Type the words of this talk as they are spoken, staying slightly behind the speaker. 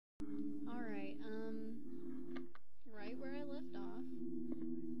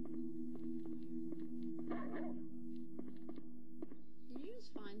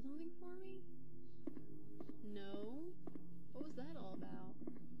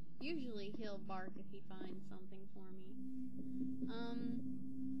Usually he'll bark if he finds something for me.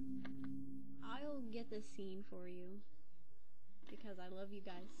 I'll get this scene for you because I love you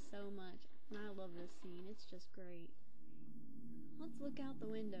guys so much, and I love this scene. It's just great. Let's look out the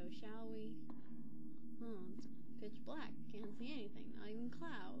window, shall we? It's pitch black. Can't see anything, not even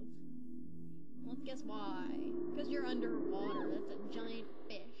clouds. Let's guess why. Because you're underwater. That's a giant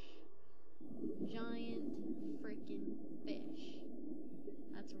fish. Giant freaking fish.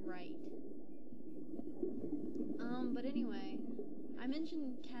 That's right. But anyway, I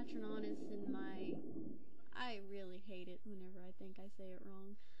mentioned Catronanus in my... I really hate it whenever I think I say it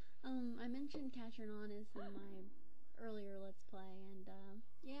wrong. I mentioned Catronanus in my earlier Let's Play, and,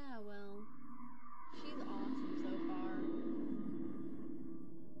 yeah, well, she's awesome so far.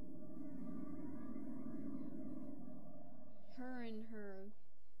 Her and her,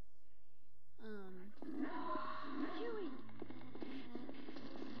 Huey!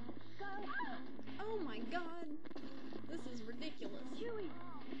 Go! Oh my god! This is ridiculous. Huey!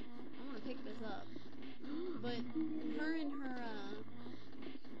 I'm gonna pick this up. But her and her,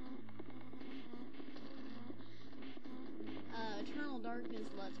 Eternal Darkness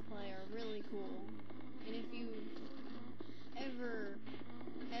Let's Play are really cool. And if you ever...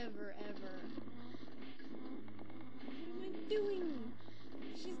 What am I doing?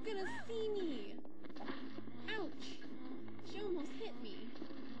 She's gonna see me! Ouch! She almost hit me.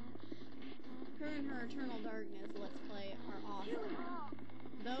 Her and her Eternal Darkness Let's Play are awesome.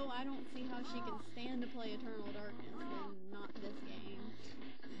 Though I don't see how she can stand to play Eternal Darkness in not this game.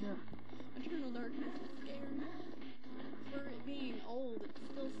 Eternal Darkness is scary. For it being old,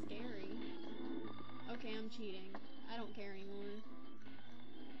 it's still scary. Okay, I'm cheating. I don't care anymore.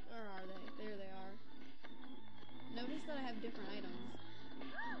 Where are they? There they are. Notice that I have different items.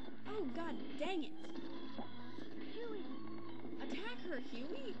 Oh, god dang it! Huey! Attack her,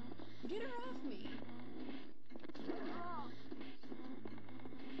 Huey! Get her off me!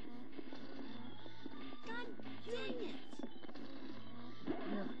 God dang it!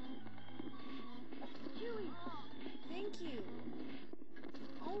 Huey! Thank you!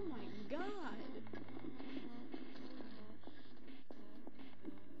 Oh my god!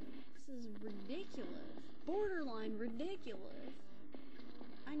 This is ridiculous. Borderline ridiculous.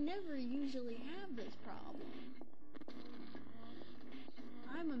 I never usually have this problem.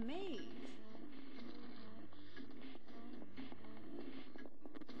 I'm amazed.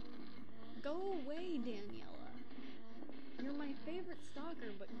 Go away, Daniella. You're my favorite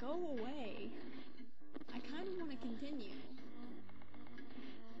stalker, but go away. I kind of want to continue.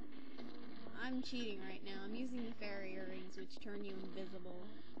 I'm cheating right now. I'm using the fairy earrings, which turn you invisible.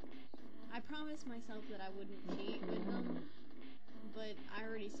 I promised myself that I wouldn't cheat with them, but I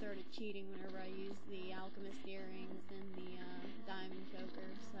already started cheating whenever I used the alchemist earrings and the diamond choker,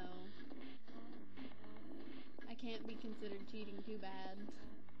 so I can't be considered cheating too bad.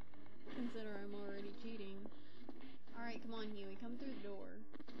 Consider I'm already cheating. Alright, come on, Huey, come through the door.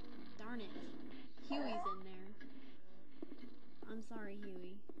 Darn it. Huey's in there. I'm sorry,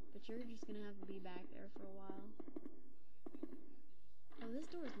 Huey, but you're just gonna have to be back there for a while. Oh, this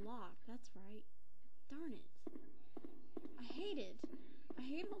door's locked, that's right. Darn it. I hate it. I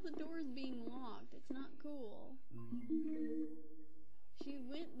hate all the doors being locked. It's not cool. She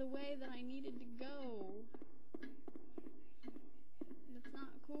went the way that I needed to go. That's not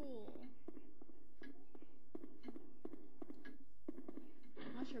cool.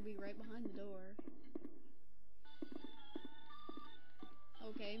 Watch her be right behind the door.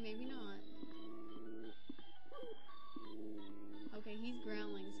 Okay, maybe not. Okay, he's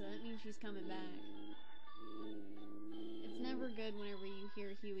growling, so that means she's coming back. It's never good whenever you hear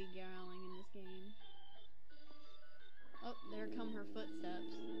Huey growling in this game. Oh, there come her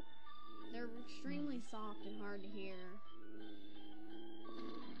footsteps. They're extremely soft and hard to hear.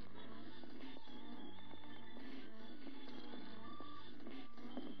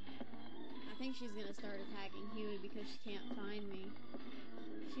 I think she's gonna start attacking Huey because she can't find me.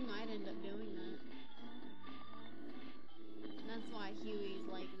 She might end up doing that. That's why Huey's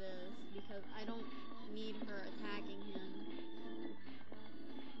like this, because I don't need her attacking him.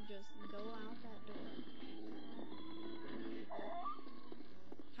 Just go out that door.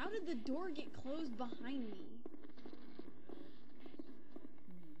 How did the door get closed behind me?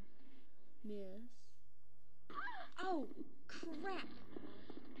 Miss. Oh, crap!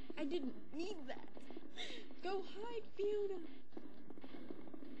 I didn't need that! Go hide, Fiona!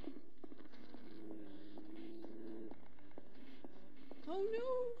 Oh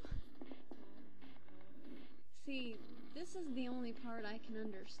no! See, this is the only part I can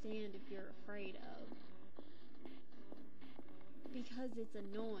understand if you're afraid of. because it's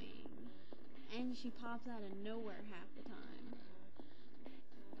annoying. And she pops out of nowhere half the time.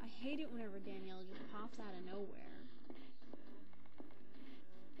 I hate it whenever Danielle just pops out of nowhere.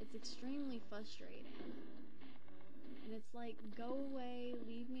 It's extremely frustrating. And it's like, go away,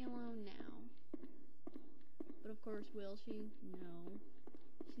 leave me alone now. But of course, will she? No.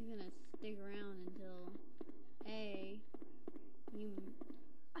 She's gonna stick around until A, you...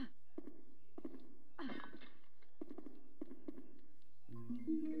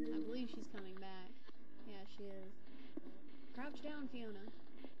 I believe she's coming back. Yeah, she is. Crouch down, Fiona.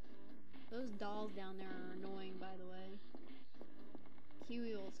 Those dolls down there are annoying, by the way.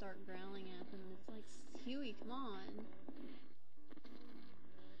 Huey will start growling at them, and it's like, Huey, come on.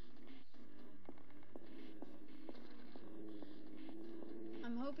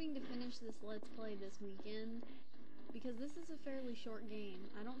 I'm hoping to finish this Let's Play this weekend, because this is a fairly short game.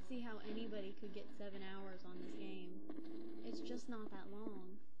 I don't see how anybody could get 7 hours on this game. It's just not that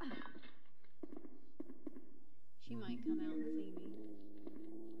long. She might come out and see me.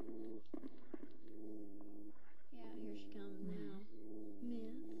 Yeah, here she comes now.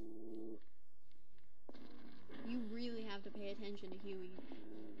 Miss. You really have to pay attention to Huey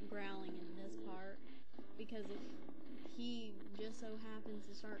growling in this part, because if he just so happens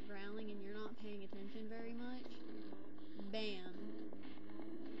to start growling and you're not paying attention very much, bam.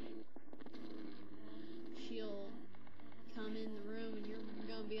 She'll come in the room and you're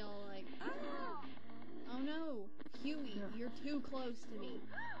gonna be all like, ah! Oh no, Huey, you're too close to me.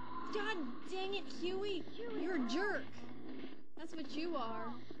 God dang it, Huey! You're a jerk! That's what you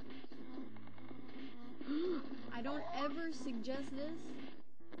are. I don't ever suggest this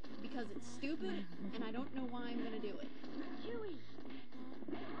because it's stupid and I don't know why I'm gonna do it. Huey!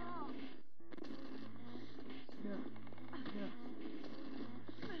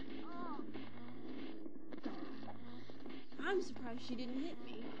 I'm surprised she didn't hit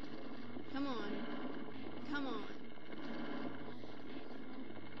me. Come on. Come on.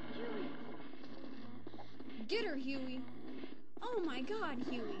 Huey! Get her, Huey. Oh my god,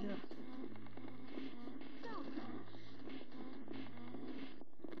 Huey. Stop!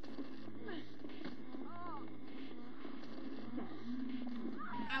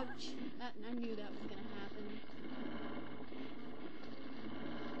 Ouch. I knew that was gonna happen.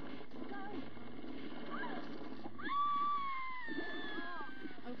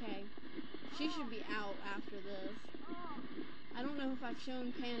 Okay. She should be out after this. I don't know if I've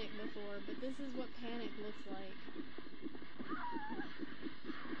shown panic before, but this is what panic looks like.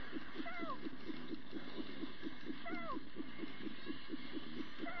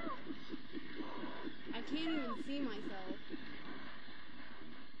 I can't even see myself.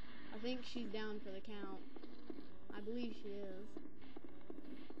 I think she's down for the count. I believe she is.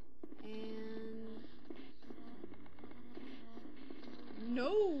 And...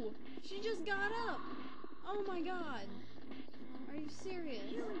 no! She just got up! Oh my god! Are you serious?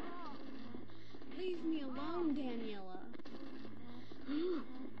 Leave me alone, Daniella. Oh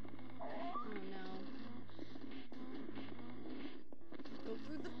no. Go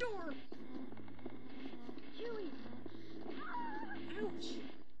through the door! Huey! Ouch!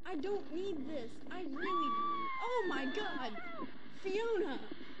 I don't need this. I really... oh my god! Fiona!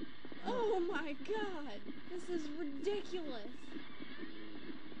 Oh my god! This is ridiculous!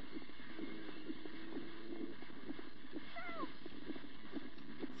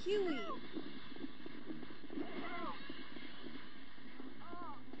 Huey!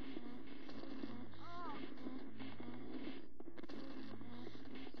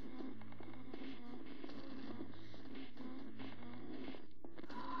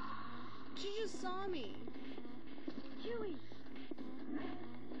 She just saw me! Huey!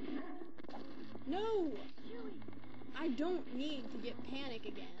 No! Huey! I don't need to get panic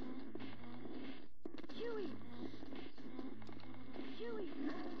again. Huey! Huey!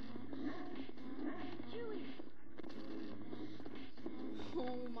 Huey!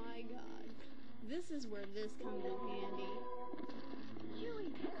 Oh my god. This is where this comes in handy.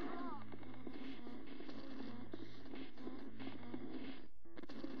 Huey!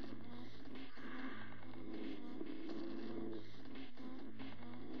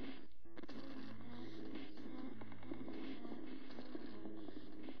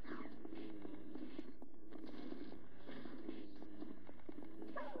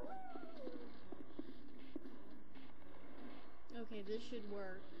 Okay, this should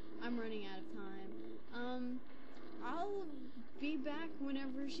work. I'm running out of time. I'll be back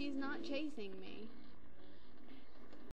whenever she's not chasing me.